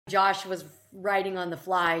Josh was writing on the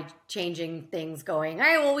fly, changing things, going, all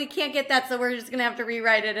right, well, we can't get that, so we're just going to have to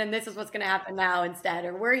rewrite it, and this is what's going to happen now instead,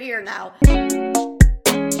 or we're here now.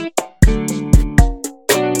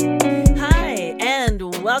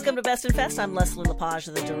 Welcome to Best in Fest. I'm Leslie Lepage,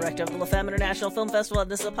 the director of the La Femme International Film Festival, and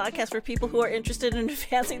this is a podcast for people who are interested in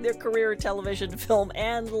advancing their career in television, film,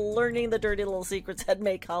 and learning the dirty little secrets that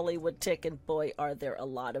make Hollywood tick, and boy, are there a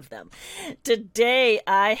lot of them. Today,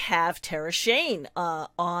 I have Tara Shane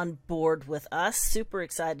on board with us. Super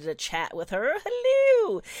excited to chat with her.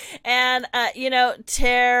 Hello! And,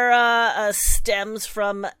 Tara stems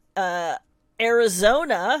from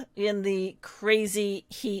Arizona, in the crazy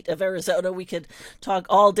heat of Arizona. We could talk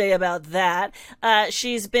all day about that.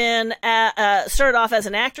 She's been started off as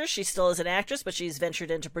an actress. She still is an actress, but she's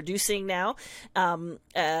ventured into producing now,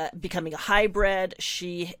 becoming a hybrid.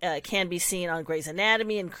 She can be seen on Grey's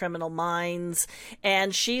Anatomy and Criminal Minds,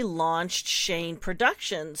 and she launched Shane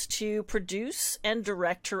Productions to produce and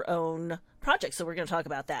direct her own project. So we're going to talk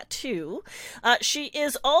about that too. She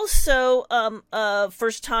is also a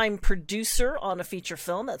first-time producer on a feature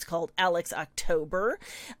film that's called Alex October,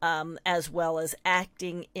 as well as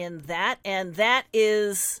acting in that. And that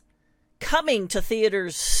is coming to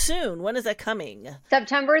theaters soon. When is that coming?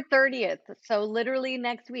 September 30th. So literally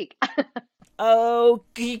next week.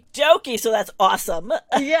 Okie dokie. So that's awesome.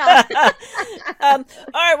 Yeah. All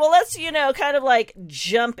right. Well, let's, kind of like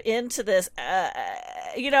jump into this.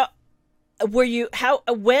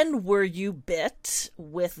 When were you bit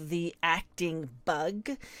with the acting bug?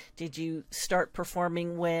 Did you start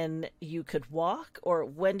performing when you could walk, or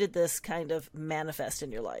when did this kind of manifest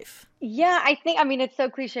in your life? Yeah, it's so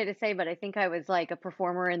cliche to say, but I think I was like a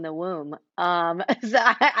performer in the womb. So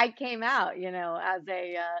I came out,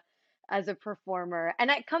 as a performer, and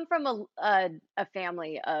I come from a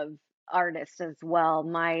family of artists as well.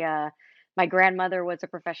 My grandmother was a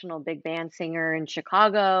professional big band singer in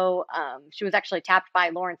Chicago. She was actually tapped by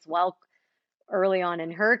Lawrence Welk early on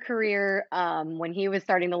in her career, when he was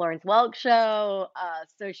starting the Lawrence Welk show.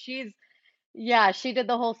 So she did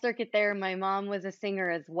the whole circuit there. My mom was a singer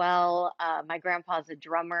as well. My grandpa's a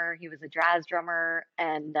drummer. He was a jazz drummer.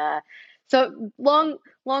 And so long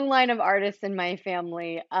line of artists in my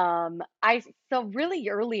family. So really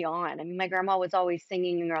early on, my grandma was always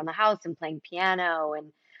singing around the house and playing piano,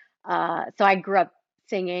 and so I grew up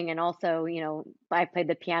singing, and also, I played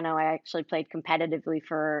the piano. I actually played competitively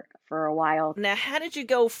for a while. Now, how did you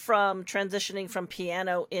go from transitioning from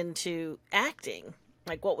piano into acting?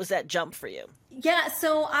 Like, what was that jump for you? Yeah,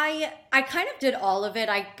 so I kind of did all of it.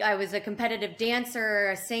 I was a competitive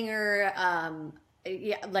dancer, a singer,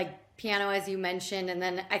 like piano, as you mentioned, and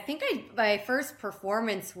then I think my first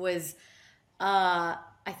performance was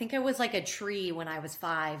I think I was like a tree when I was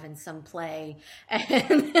 5 in some play,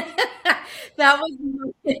 and that was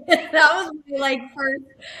my like first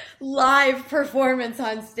live performance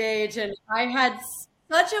on stage, and I had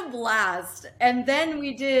such a blast. And then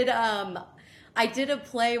I did a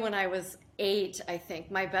play when I was 8, I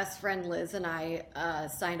think. My best friend Liz and I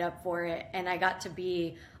signed up for it, and I got to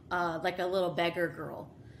be like a little beggar girl,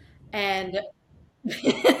 and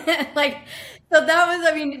like, so that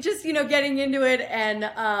was, just, getting into it, and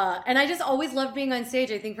I just always loved being on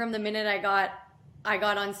stage. I think from the minute I got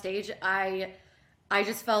on stage, I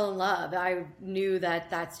just fell in love. I knew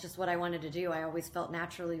that that's just what I wanted to do. I always felt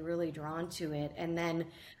naturally really drawn to it. And then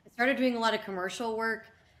I started doing a lot of commercial work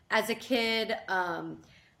as a kid.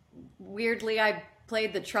 Weirdly, I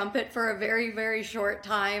played the trumpet for a very, very short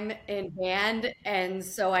time in band. And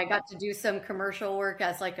so I got to do some commercial work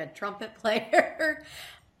as like a trumpet player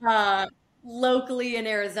locally in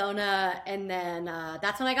Arizona. And then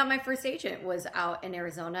that's when I got my first agent, was out in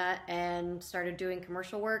Arizona, and started doing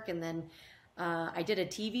commercial work. And then I did a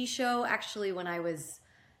TV show actually when I was,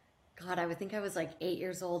 I would think I was like 8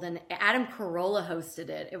 years old, and Adam Carolla hosted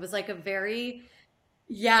it. It was like a very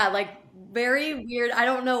weird. I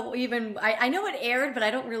don't know even, I know it aired, but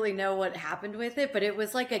I don't really know what happened with it. But it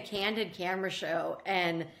was like a candid camera show,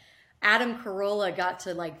 and Adam Carolla got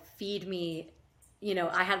to like feed me,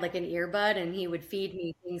 I had like an earbud, and he would feed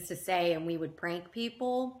me things to say, and we would prank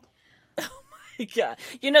people. Yeah.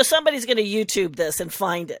 Somebody's going to YouTube this and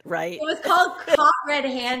find it, right? It was called Caught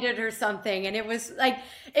Red-Handed or something. And it was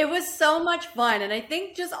so much fun. And I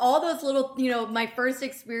think just all those little, my first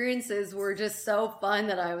experiences were just so fun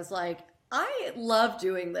that I was like, I love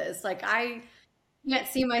doing this. Like, I can't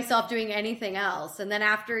see myself doing anything else. And then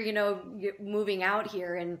after, moving out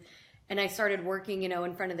here and I started working,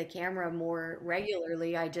 in front of the camera more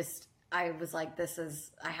regularly, I was like,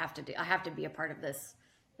 I have to be a part of this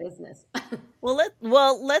business.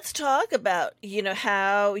 Let's talk about,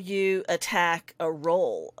 how you attack a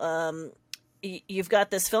role. You've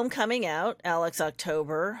got this film coming out, Alex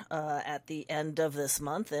October, at the end of this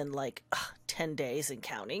month in like 10 days and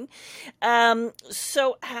counting.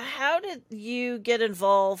 So how did you get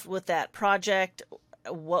involved with that project?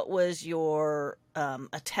 What was your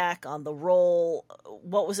attack on the role?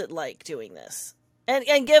 What was it like doing this?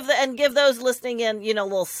 And give those listening in, a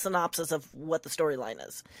little synopsis of what the storyline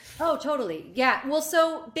is. Oh, totally. Yeah. Well,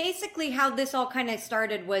 so basically how this all kind of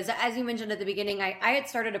started was, as you mentioned at the beginning, I had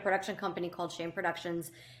started a production company called Shame Productions,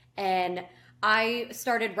 and I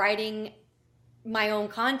started writing my own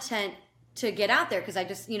content to get out there because I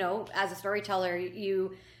just, as a storyteller,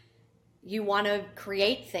 you want to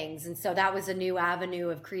create things. And so that was a new avenue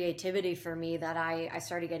of creativity for me that I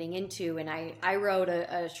started getting into. And I wrote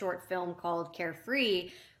a short film called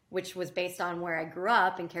Carefree, which was based on where I grew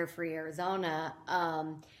up in Carefree, Arizona.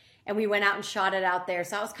 And we went out and shot it out there.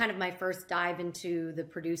 So that was kind of my first dive into the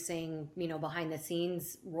producing, behind the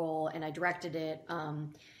scenes role. And I directed it.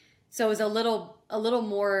 So it was a little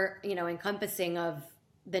more, encompassing of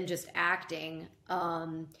than just acting.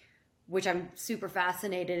 Which I'm super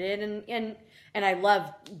fascinated in and I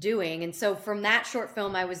love doing. And so from that short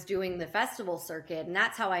film, I was doing the festival circuit, and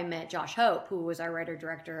that's how I met Josh Hope, who was our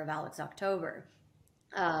writer-director of Alex October.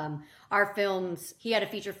 Our films, he had a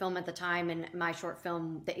feature film at the time, and my short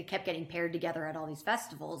film, that it kept getting paired together at all these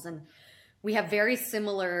festivals. And we have very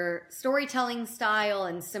similar storytelling style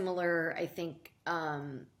and similar, I think,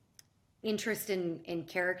 interest in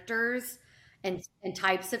characters and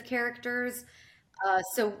types of characters.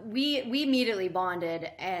 So we immediately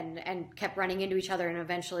bonded and kept running into each other, and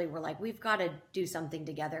eventually we're like, we've got to do something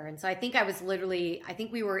together. And so I think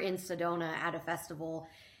we were in Sedona at a festival,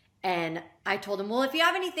 and I told him, well, if you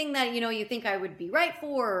have anything that, you think I would be right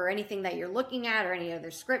for, or anything that you're looking at, or any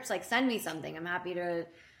other scripts, like send me something. I'm happy to,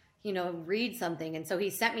 read something. And so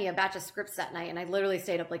he sent me a batch of scripts that night, and I literally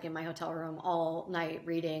stayed up like in my hotel room all night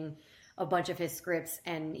reading a bunch of his scripts.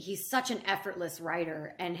 And he's such an effortless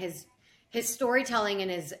writer, and his storytelling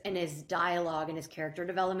and his dialogue and his character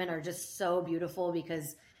development are just so beautiful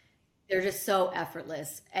because they're just so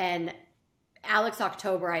effortless. And Alex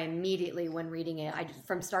October, I immediately, when reading it,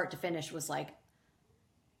 from start to finish was like,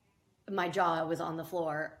 my jaw was on the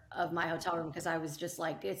floor of my hotel room because I was just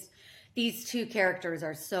like, these two characters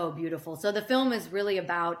are so beautiful. So the film is really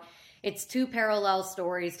it's two parallel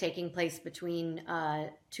stories taking place between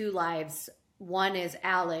two lives. One is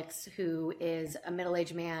Alex, who is a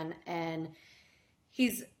middle-aged man, and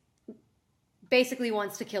he's basically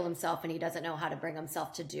wants to kill himself, and he doesn't know how to bring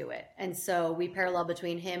himself to do it. And so we parallel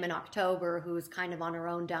between him and October, who's kind of on her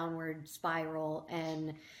own downward spiral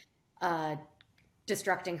and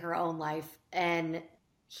destructing her own life. And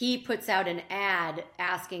he puts out an ad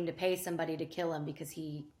asking to pay somebody to kill him because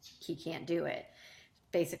he can't do it.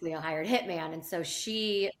 Basically a hired hitman. And so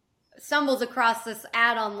she stumbles across this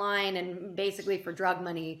ad online, and basically for drug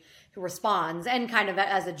money responds, and kind of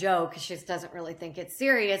as a joke, she just doesn't really think it's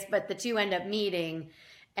serious, but the two end up meeting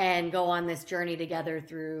and go on this journey together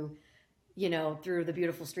through the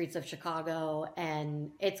beautiful streets of Chicago.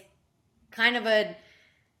 And it's kind of a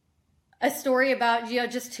story about,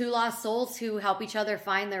 just two lost souls who help each other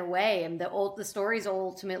find their way. And the story's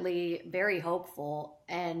ultimately very hopeful.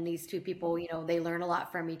 And these two people, they learn a lot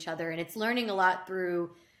from each other, and it's learning a lot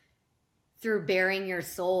through bearing your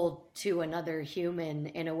soul to another human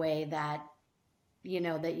in a way that,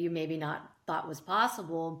 that you maybe not thought was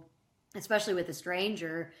possible, especially with a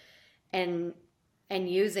stranger, and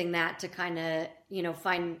using that to kind of,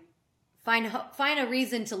 find a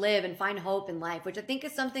reason to live and find hope in life, which I think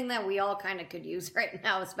is something that we all kind of could use right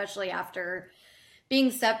now, especially after being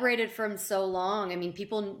separated from so long. I mean,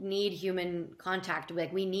 people need human contact.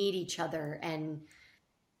 Like, we need each other, and,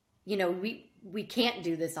 we can't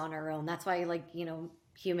do this on our own. That's why,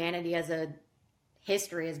 humanity as a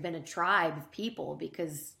history has been a tribe of people,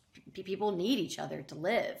 because people need each other to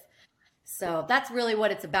live. So that's really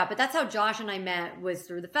what it's about. But that's how Josh and I met, was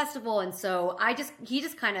through the festival. And so he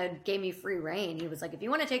just kind of gave me free reign. He was like, if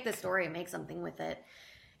you want to take this story and make something with it,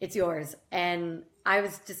 it's yours. And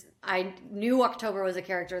I knew October was a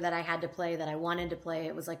character that I had to play, that I wanted to play.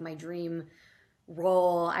 It was like my dream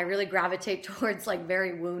role. I really gravitate towards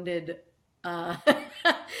very wounded,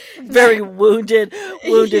 very wounded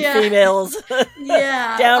yeah. females.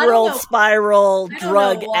 Yeah. Downward spiral,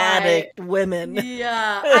 drug addict women.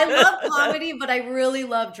 Yeah. I love comedy, but I really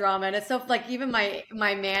love drama. And it's so even my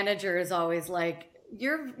manager is always like,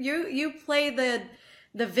 you play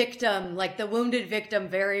the victim, the wounded victim,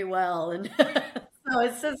 very well. And so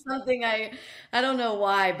it's just something I don't know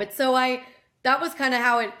why. But so that was kind of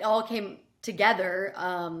how it all came together.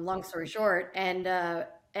 Long story short, and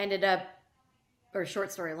ended up, or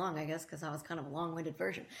short story long, I guess, because that was kind of a long-winded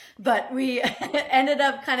version. But we ended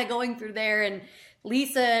up kind of going through there, and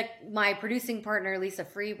Lisa, my producing partner, Lisa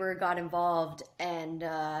Freeberg, got involved, and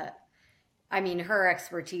I mean, her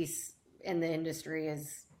expertise in the industry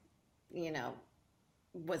is, you know,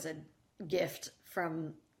 was a gift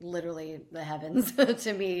from literally the heavens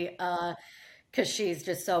to me, because she's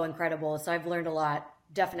just so incredible. So I've learned a lot,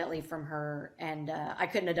 definitely from her, and I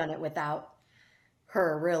couldn't have done it without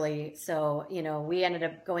her, really. So, you know, we ended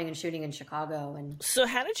up going and shooting in Chicago. And So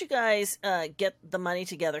how did you guys get the money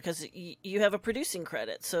together? Because you have a producing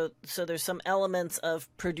credit, so there's some elements of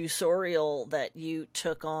producerial that you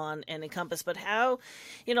took on and encompassed. But how,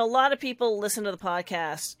 you know, a lot of people listen to the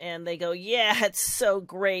podcast and they go, "Yeah, it's so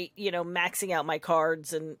great," you know, maxing out my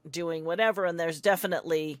cards and doing whatever. And there's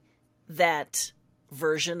definitely that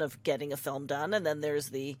version of getting a film done, and then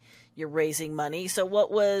there's the you're raising money. So what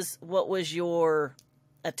was your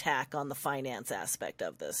attack on the finance aspect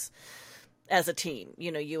of this as a team?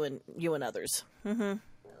 You know, you and others. Mm-hmm.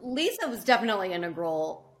 Lisa was definitely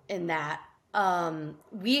integral in that. I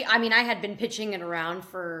mean, I had been pitching it around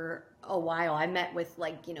for a while. I met with,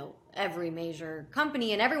 like, you know, every major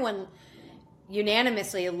company, and everyone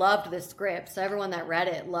unanimously loved the script. So everyone that read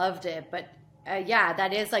it loved it. But yeah,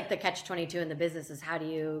 that is like the catch-22 in the business, is how do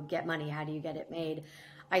you get money? How do you get it made?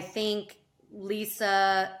 I think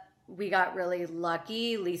Lisa, we got really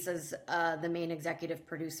lucky. Lisa's the main executive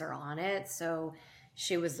producer on it. So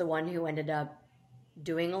she was the one who ended up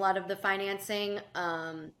doing a lot of the financing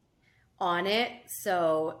on it.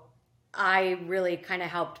 So I really kind of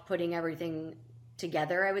helped putting everything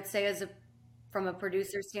together, I would say, from a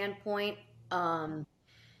producer standpoint. And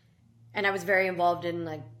I was very involved in,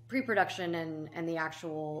 like, pre-production and the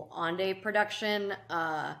actual on-day production,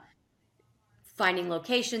 finding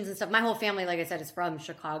locations and stuff. My whole family, like I said, is from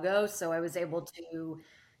Chicago, so I was able to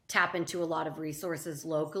tap into a lot of resources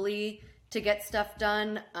locally to get stuff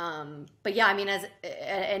done. But yeah, I mean, as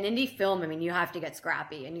an indie film, I mean, you have to get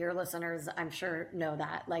scrappy, and your listeners, I'm sure, know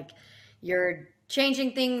that. Like, you're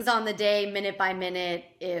changing things on the day, minute by minute.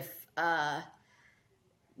 If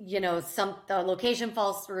you know, the location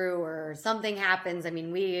falls through or something happens, I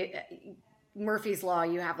mean, Murphy's Law,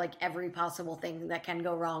 you have, like, every possible thing that can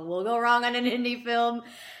go wrong will go wrong on an indie film.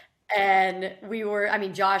 And I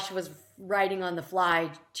mean, Josh was writing on the fly,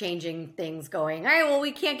 changing things, going, all right, well,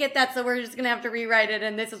 we can't get that, so we're just going to have to rewrite it,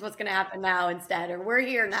 and this is what's going to happen now instead, or we're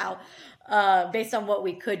here now, based on what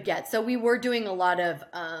we could get. So we were doing a lot of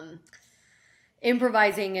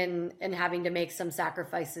improvising and having to make some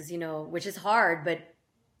sacrifices, you know, which is hard, but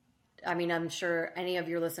I mean, I'm sure any of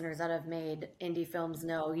your listeners that have made indie films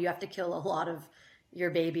know you have to kill a lot of your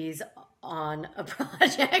babies on a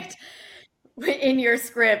project in your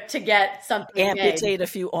script to get something Amputate made. a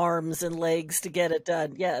few arms and legs to get it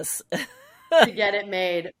done. Yes. To get it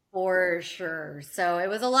made, for sure. So it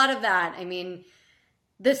was a lot of that. I mean,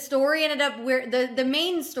 the story ended up where the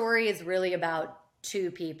main story is really about two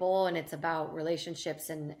people, and it's about relationships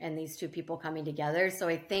and these two people coming together. So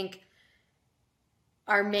I think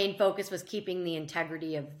our main focus was keeping the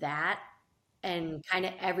integrity of that, and kind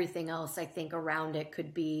of everything else, I think, around it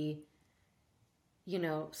could be, you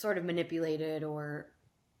know, sort of manipulated or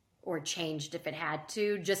changed if it had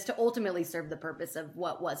to, just to ultimately serve the purpose of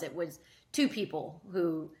what was it was two people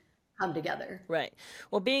who come together. Right.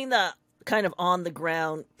 Well, being the kind of on the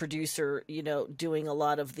ground producer, you know, doing a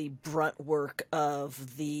lot of the brunt work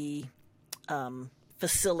of the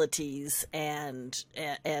facilities and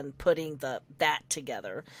putting that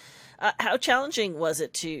together. How challenging was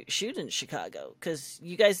it to shoot in Chicago? Because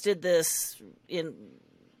you guys did this in,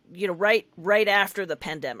 you know, right after the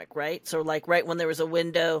pandemic, right? So, like, right when there was a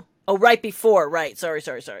window. Oh, right before, right. Sorry.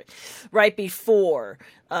 Right before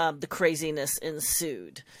the craziness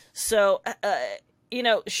ensued. So, you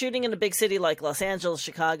know, shooting in a big city like Los Angeles,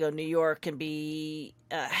 Chicago, New York can be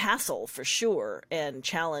a hassle for sure and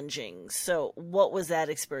challenging. So what was that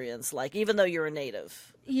experience like, even though you're a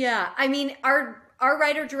native? Yeah, I mean, our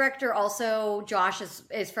writer director also, Josh,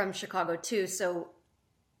 is from Chicago too. So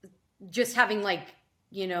just having, like,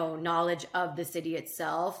 you know, knowledge of the city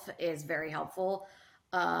itself is very helpful.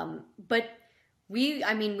 But we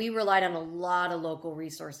relied on a lot of local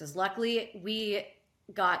resources. Luckily, we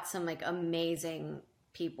got some, like, amazing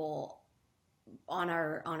people on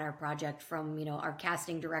our project, from, you know, our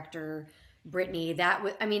casting director, Brittany.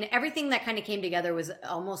 I mean, everything that kind of came together was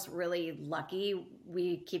almost really lucky.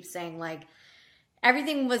 We keep saying, like,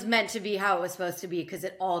 everything was meant to be how it was supposed to be, because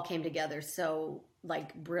it all came together so,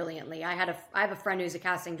 like, brilliantly. I have a friend who's a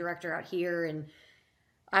casting director out here, and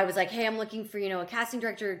I was like, hey, I'm looking for, a casting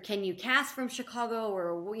director. Can you cast from Chicago,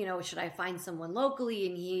 or, should I find someone locally?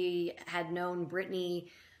 And he had known Brittany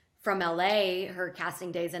from LA, her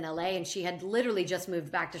casting days in LA, and she had literally just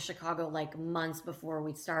moved back to Chicago like months before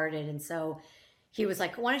we started. And so he was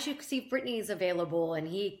like, why don't you see if Brittany's available? And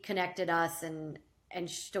he connected us, and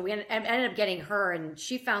so we ended up getting her, and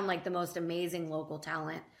she found like the most amazing local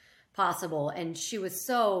talent possible. And she was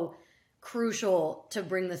so crucial to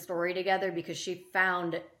bring the story together, because she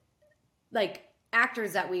found like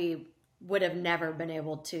actors that we would have never been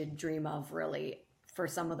able to dream of really for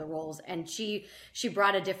some of the roles. And she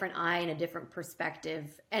brought a different eye and a different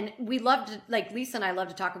perspective. And we loved, like Lisa and I love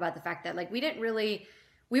to talk about the fact that like we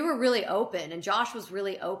were really open, and Josh was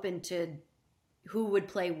really open to who would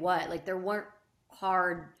play what. Like there weren't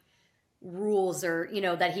hard rules or,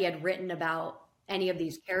 that he had written about any of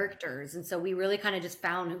these characters. And so we really kind of just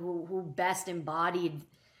found who best embodied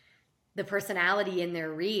the personality in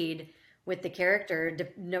their read with the character,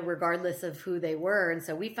 regardless of who they were. And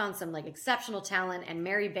so we found some like exceptional talent, and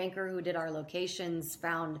Mary Banker, who did our locations,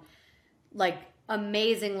 found like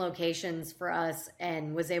amazing locations for us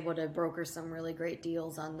and was able to broker some really great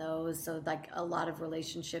deals on those. So like a lot of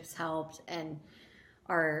relationships helped, and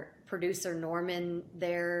our producer Norman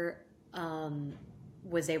there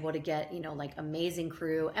was able to get, like amazing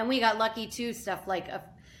crew. And we got lucky too. Stuff like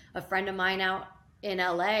a friend of mine out in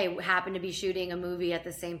LA happened to be shooting a movie at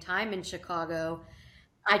the same time in Chicago.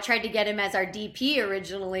 I tried to get him as our DP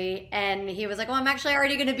originally, and he was like, "Oh, I'm actually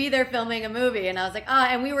already going to be there filming a movie." And I was like, "Oh,"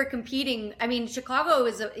 and we were competing. I mean, Chicago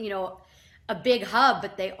is a big hub,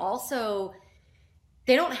 but they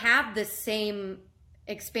don't have the same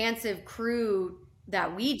expansive crew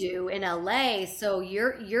that we do in LA. So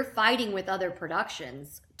you're fighting with other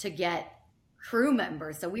productions to get crew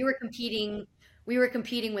members. So we were competing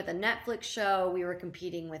with a Netflix show. We were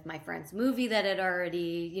competing with my friend's movie that had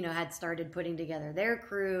already, had started putting together their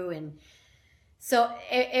crew. And so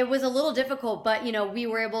it was a little difficult, but, we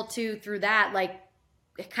were able to, through that, like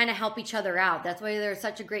kind of help each other out. That's why there's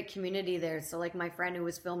such a great community there. So like my friend who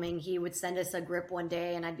was filming, he would send us a grip one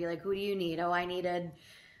day, and I'd be like, who do you need? Oh, I need a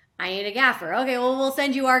gaffer. Okay, well, we'll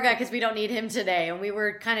send you our guy because we don't need him today. And we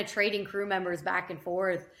were kind of trading crew members back and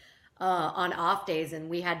forth on off days, and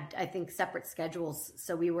we had, I think, separate schedules,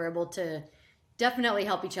 so we were able to definitely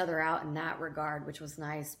help each other out in that regard, which was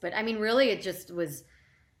nice. But I mean, really, it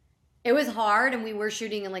was hard, and we were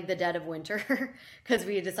shooting in like the dead of winter because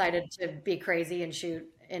we decided to be crazy and shoot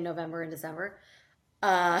in November and December,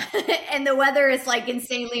 and the weather is like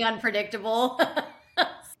insanely unpredictable.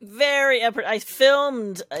 I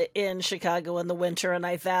filmed in Chicago in the winter, and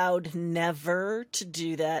I vowed never to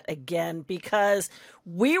do that again because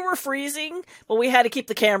we were freezing, but we had to keep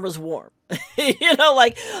the cameras warm. Like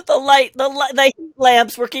the heat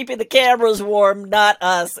lamps were keeping the cameras warm, not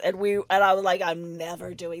us. And I was like, I'm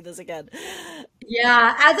never doing this again.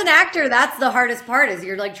 Yeah, as an actor, that's the hardest part, is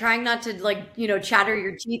you're like trying not to like, chatter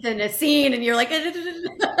your teeth in a scene, and you're like and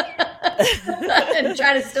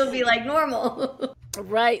try to still be like normal.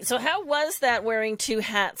 Right. So how was that, wearing two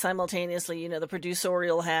hats simultaneously, the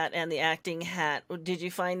producerial hat and the acting hat? Did you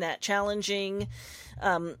find that challenging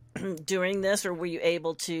during this, or were you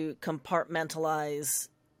able to compartmentalize,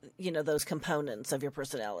 those components of your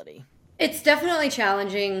personality? It's definitely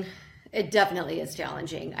challenging. It definitely is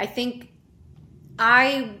challenging. I think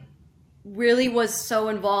I really was so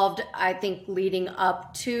involved, I think, leading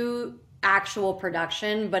up to actual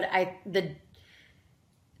production, but the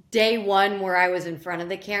day one where I was in front of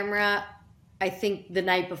the camera, I think the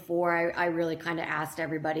night before I really kind of asked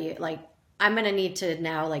everybody, like, I'm going to need to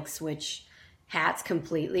now like switch hats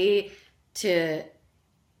completely to,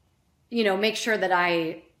 make sure that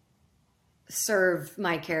I serve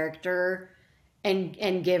my character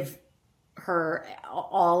and give her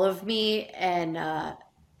all of me. And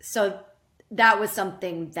so that was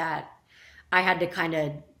something that I had to kind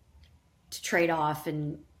of trade off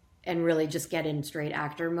and really just get in straight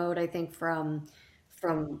actor mode, I think, from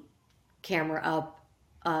camera up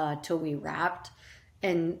till we wrapped.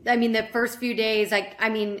 And I mean, the first few days,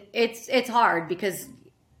 it's hard because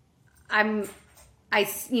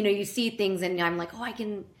you see things and I'm like, oh, I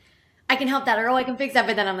can help that, or oh, I can fix that.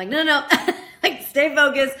 But then I'm like, no, like stay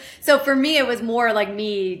focused. So for me, it was more like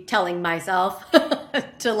me telling myself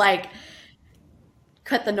to like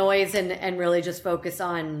cut the noise and really just focus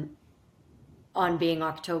on being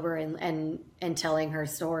October and telling her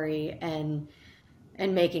story and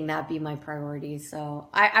making that be my priority. So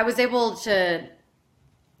I was able to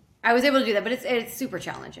do that, but it's super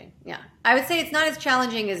challenging. Yeah. I would say it's not as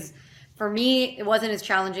challenging as, for me, it wasn't as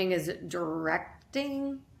challenging as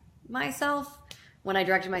directing myself when I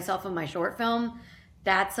directed myself in my short film.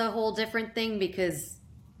 that's a whole different thing because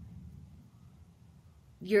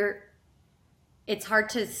you're it's hard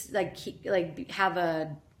to like have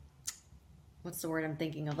a what's the word I'm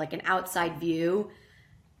thinking of, like an outside view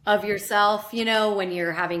of yourself, when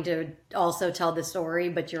you're having to also tell the story,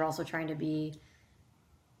 but you're also trying to be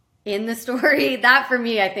in the story. That for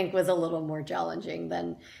me, I think was a little more challenging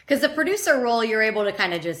than because the producer role, you're able to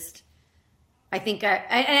kind of just, I think,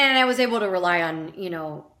 I was able to rely on,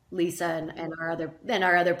 Lisa and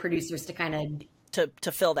our other producers to kind of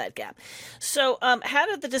to fill that gap. So, how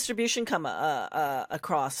did the distribution come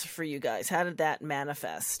across for you guys? How did that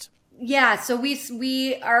manifest? Yeah, so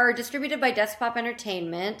we are distributed by Despop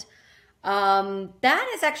Entertainment. That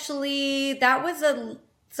was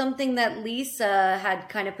something that Lisa had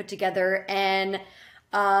kind of put together, and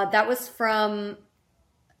that was from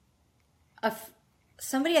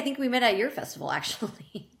somebody I think we met at your festival,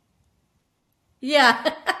 actually.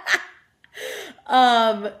 Yeah.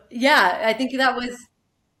 Yeah, I think that was,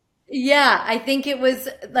 yeah, I think it was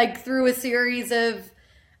like through a series of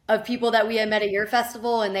people that we had met at your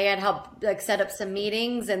festival, and they had helped like set up some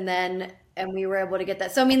meetings, and we were able to get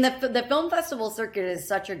that. So I mean, the film festival circuit is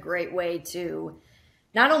such a great way to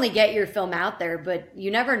not only get your film out there, but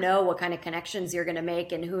you never know what kind of connections you're going to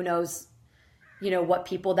make, and who knows, what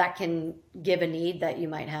people that can give a need that you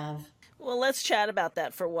might have. Well, let's chat about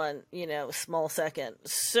that for one, small second.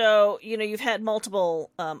 So, you've had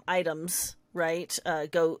multiple items, right?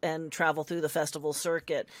 Go and travel through the festival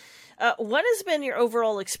circuit. What has been your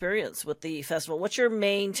overall experience with the festival? What's your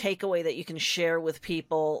main takeaway that you can share with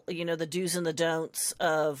people, the do's and the don'ts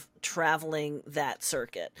of traveling that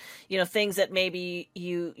circuit? Things that maybe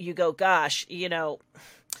you go, gosh,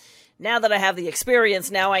 now that I have the experience,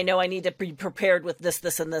 now I know I need to be prepared with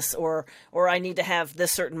this, and this, or I need to have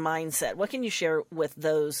this certain mindset. What can you share with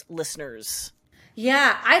those listeners?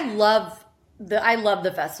 Yeah, I love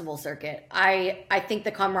the festival circuit. I think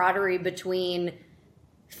the camaraderie between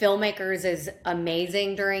filmmakers is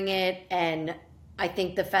amazing during it, and I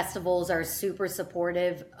think the festivals are super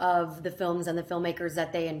supportive of the films and the filmmakers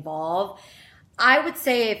that they involve. I would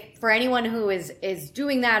say for anyone who is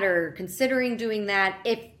doing that or considering doing that,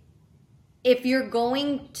 if you're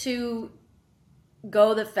going to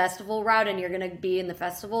go the festival route and you're going to be in the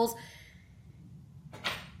festivals,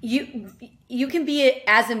 you can be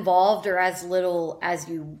as involved or as little as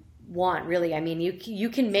you want, really. I mean, you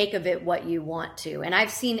can make of it what you want to. And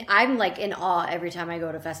I'm like in awe every time I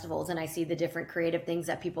go to festivals and I see the different creative things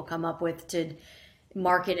that people come up with to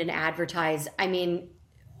market and advertise. I mean,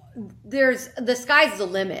 the sky's the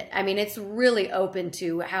limit. I mean, it's really open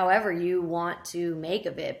to however you want to make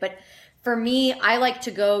of it. But for me, I like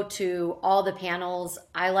to go to all the panels.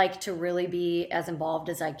 I like to really be as involved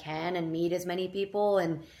as I can and meet as many people.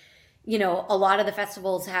 And, a lot of the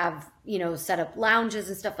festivals have, set up lounges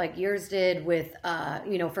and stuff like yours did with,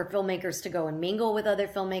 for filmmakers to go and mingle with other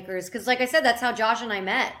filmmakers. Because like I said, that's how Josh and I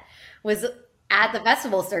met, was at the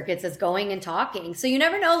festival circuits, as going and talking. So you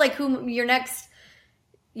never know like who your next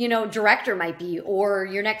director might be, or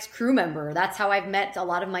your next crew member. That's how I've met a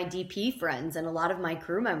lot of my DP friends and a lot of my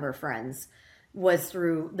crew member friends, was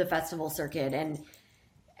through the festival circuit and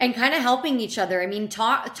kind of helping each other. I mean,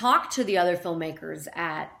 talk to the other filmmakers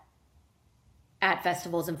at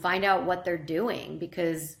festivals and find out what they're doing,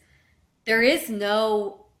 because that's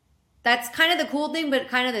kind of the cool thing, but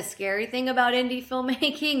kind of the scary thing about indie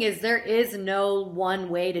filmmaking is there is no one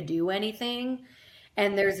way to do anything.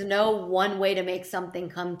 And there's no one way to make something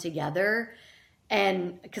come together.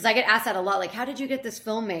 And because I get asked that a lot, like, how did you get this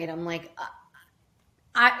film made? I'm like,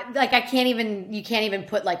 you can't even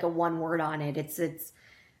put like a one word on it. It's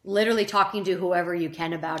literally talking to whoever you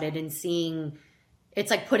can about it and seeing, it's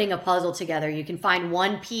like putting a puzzle together. You can find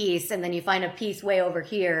one piece and then you find a piece way over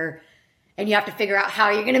here, and you have to figure out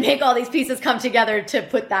how you're going to make all these pieces come together to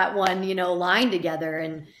put that one, line together.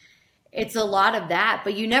 And it's a lot of that,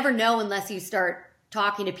 but you never know unless you start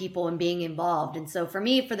talking to people and being involved. And so for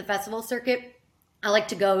me, for the festival circuit, I like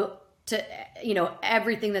to go to,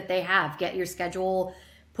 everything that they have. Get your schedule,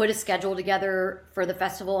 put a schedule together for the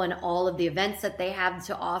festival and all of the events that they have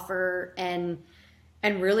to offer, and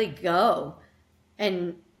really go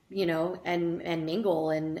and, and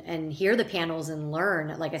mingle and hear the panels and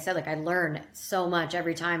learn. Like I said, like I learn so much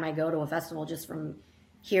every time I go to a festival just from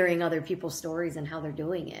hearing other people's stories and how they're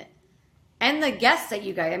doing it. And the guests that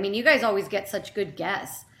you guys always get such good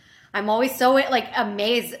guests. I'm always so like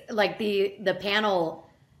amazed, like the panel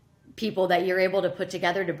people that you're able to put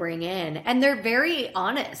together to bring in. And they're very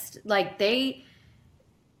honest. Like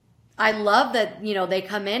I love that, they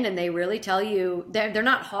come in and they really tell you, they're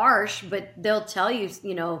not harsh, but they'll tell you,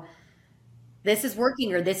 this is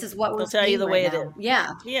working or this is what we're They'll tell you seeing the right way it is. now. Yeah.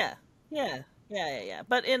 Yeah, yeah, yeah.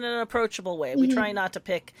 But in an approachable way. We try Mhm. not to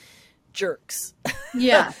pick jerks.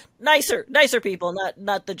 Yeah. Nicer people,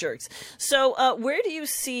 not the jerks. So, where do you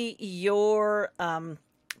see your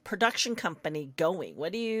production company going?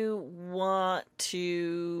 What do you want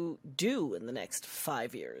to do in the next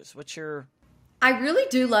 5 years? What's your I really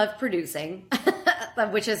do love producing,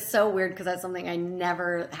 which is so weird because that's something I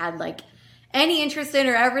never had like any interest in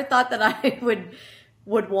or ever thought that I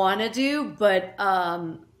would want to do. But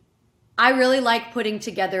I really like putting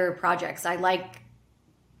together projects. I like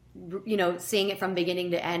seeing it from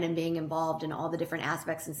beginning to end and being involved in all the different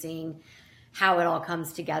aspects and seeing how it all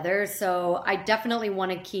comes together. So I definitely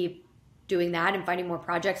want to keep doing that and finding more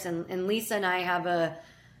projects. And Lisa and I have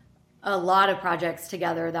a lot of projects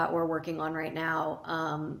together that we're working on right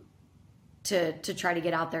now, to try to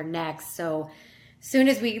get out there next. So soon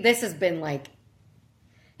as this has been like,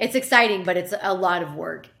 it's exciting, but it's a lot of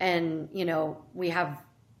work. And, we have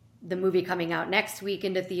the movie coming out next week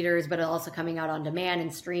into theaters, but also coming out on demand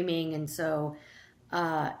and streaming. And so,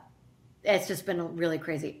 it's just been really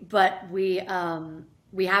crazy, but we have,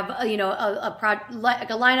 like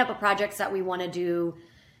a lineup of projects that we want to do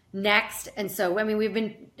next. And so, I mean, we've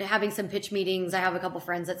been having some pitch meetings. I have a couple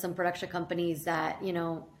friends at some production companies that,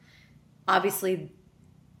 obviously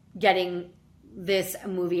getting this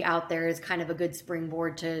movie out there is kind of a good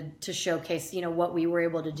springboard to showcase, what we were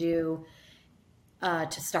able to do,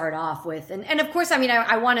 to start off with. And of course, I mean,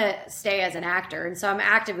 I want to stay as an actor. And so I'm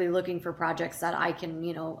actively looking for projects that I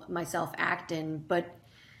can, myself act in, but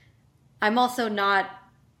I'm also not,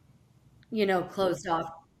 closed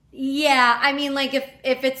off. Yeah, I mean, like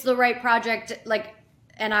if it's the right project, like,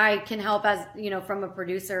 and I can help as from a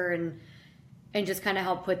producer and just kind of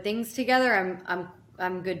help put things together.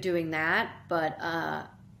 I'm good doing that, but I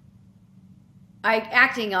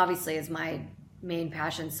acting obviously is my main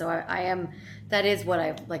passion. So I am that is what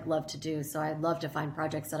I like love to do. So I'd love to find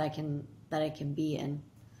projects that I can be in.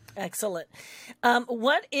 excellent?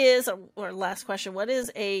 What is, or last question, what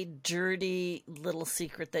is a dirty little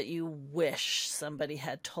secret that you wish somebody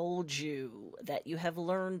had told you that you have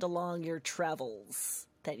learned along your travels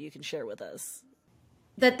that you can share with us?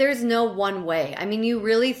 That there's no one way. I mean, you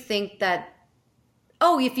really think that,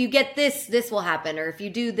 oh, if you get this, this will happen, or if you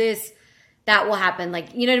do this, that will happen.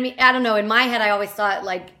 Like, you know what I mean? I don't know. In my head, I always thought,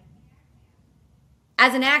 like,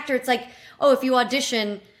 as an actor, it's like, oh, if you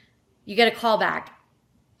audition, you get a call back.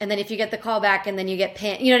 And then if you get the call back and then you get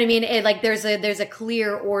pinned, you know what I mean? Like there's a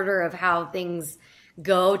clear order of how things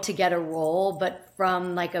go to get a role. But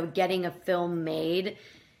from like getting a film made,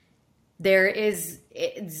 there is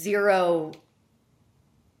zero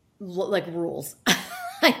like rules.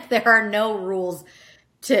 Like there are no rules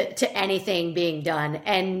to anything being done.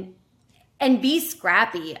 And be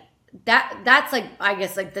scrappy. That's like, I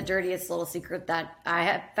guess, like the dirtiest little secret that I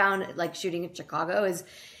have found, like shooting in Chicago, is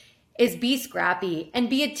be scrappy and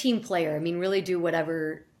be a team player. I mean, really do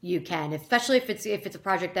whatever you can, especially if it's a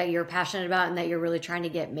project that you're passionate about and that you're really trying to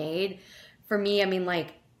get made. For me, I mean,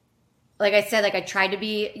 like I said, like I tried to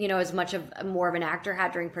be, as much of more of an actor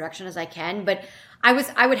hat during production as I can, but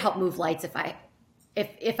I would help move lights if I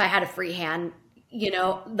had a free hand,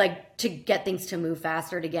 like to get things to move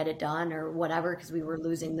faster, to get it done or whatever, because we were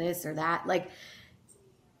losing this or that. Like,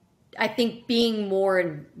 I think being more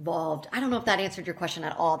involved. I don't know if that answered your question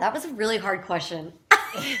at all. That was a really hard question.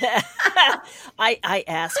 I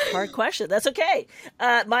ask hard questions. That's okay.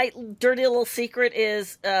 My dirty little secret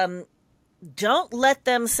is don't let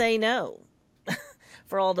them say no.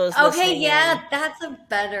 For all those Okay, listening yeah, in. that's a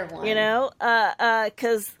better one.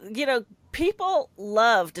 Because people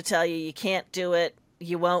love to tell you you can't do it,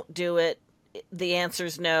 you won't do it. The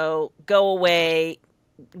answer's no. Go away.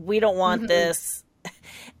 We don't want this.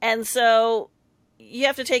 And so you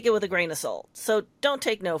have to take it with a grain of salt. So don't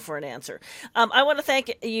take no for an answer. I want to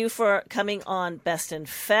thank you for coming on Best in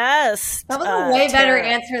Fest. That was a way better Tara.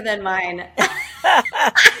 answer than mine.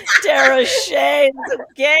 Tara Shea.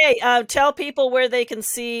 Okay. Tell people where they can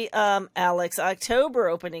see Alex October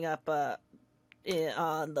opening up on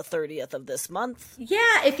the 30th of this month.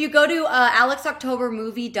 Yeah, if you go to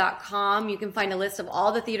alexoctobermovie.com, you can find a list of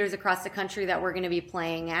all the theaters across the country that we're going to be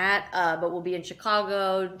playing at. But we'll be in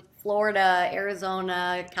Chicago, Florida,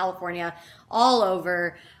 Arizona, California, all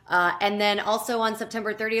over. And then also on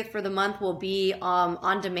September 30th for the month, we'll be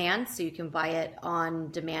on demand. So you can buy it on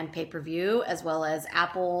demand pay-per-view, as well as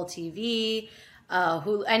Apple TV,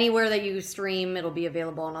 anywhere that you stream, it'll be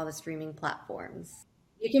available on all the streaming platforms.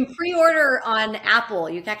 You can pre-order on Apple.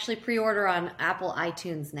 You can actually pre-order on Apple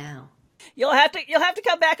iTunes now. You'll have to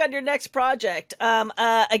come back on your next project.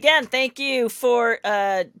 Again, thank you for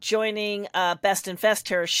joining Best in Fest,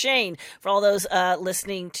 Tara Shane. For all those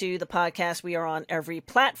listening to the podcast, we are on every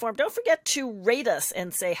platform. Don't forget to rate us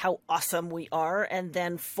and say how awesome we are, and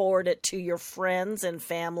then forward it to your friends and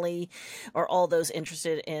family or all those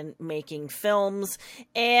interested in making films.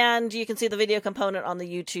 And you can see the video component on the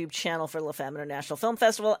YouTube channel for La Femme International Film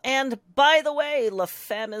Festival. And by the way, La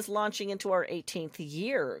Femme is launching into our 18th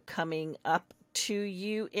year, coming up to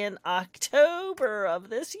you in October of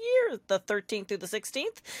this year, the 13th through the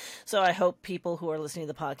 16th. So I hope people who are listening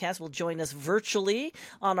to the podcast will join us virtually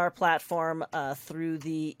on our platform through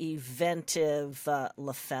the Eventive,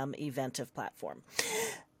 La Femme Eventive platform.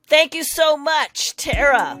 Thank you so much,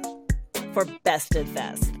 Tara, for Best in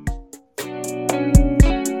Fest.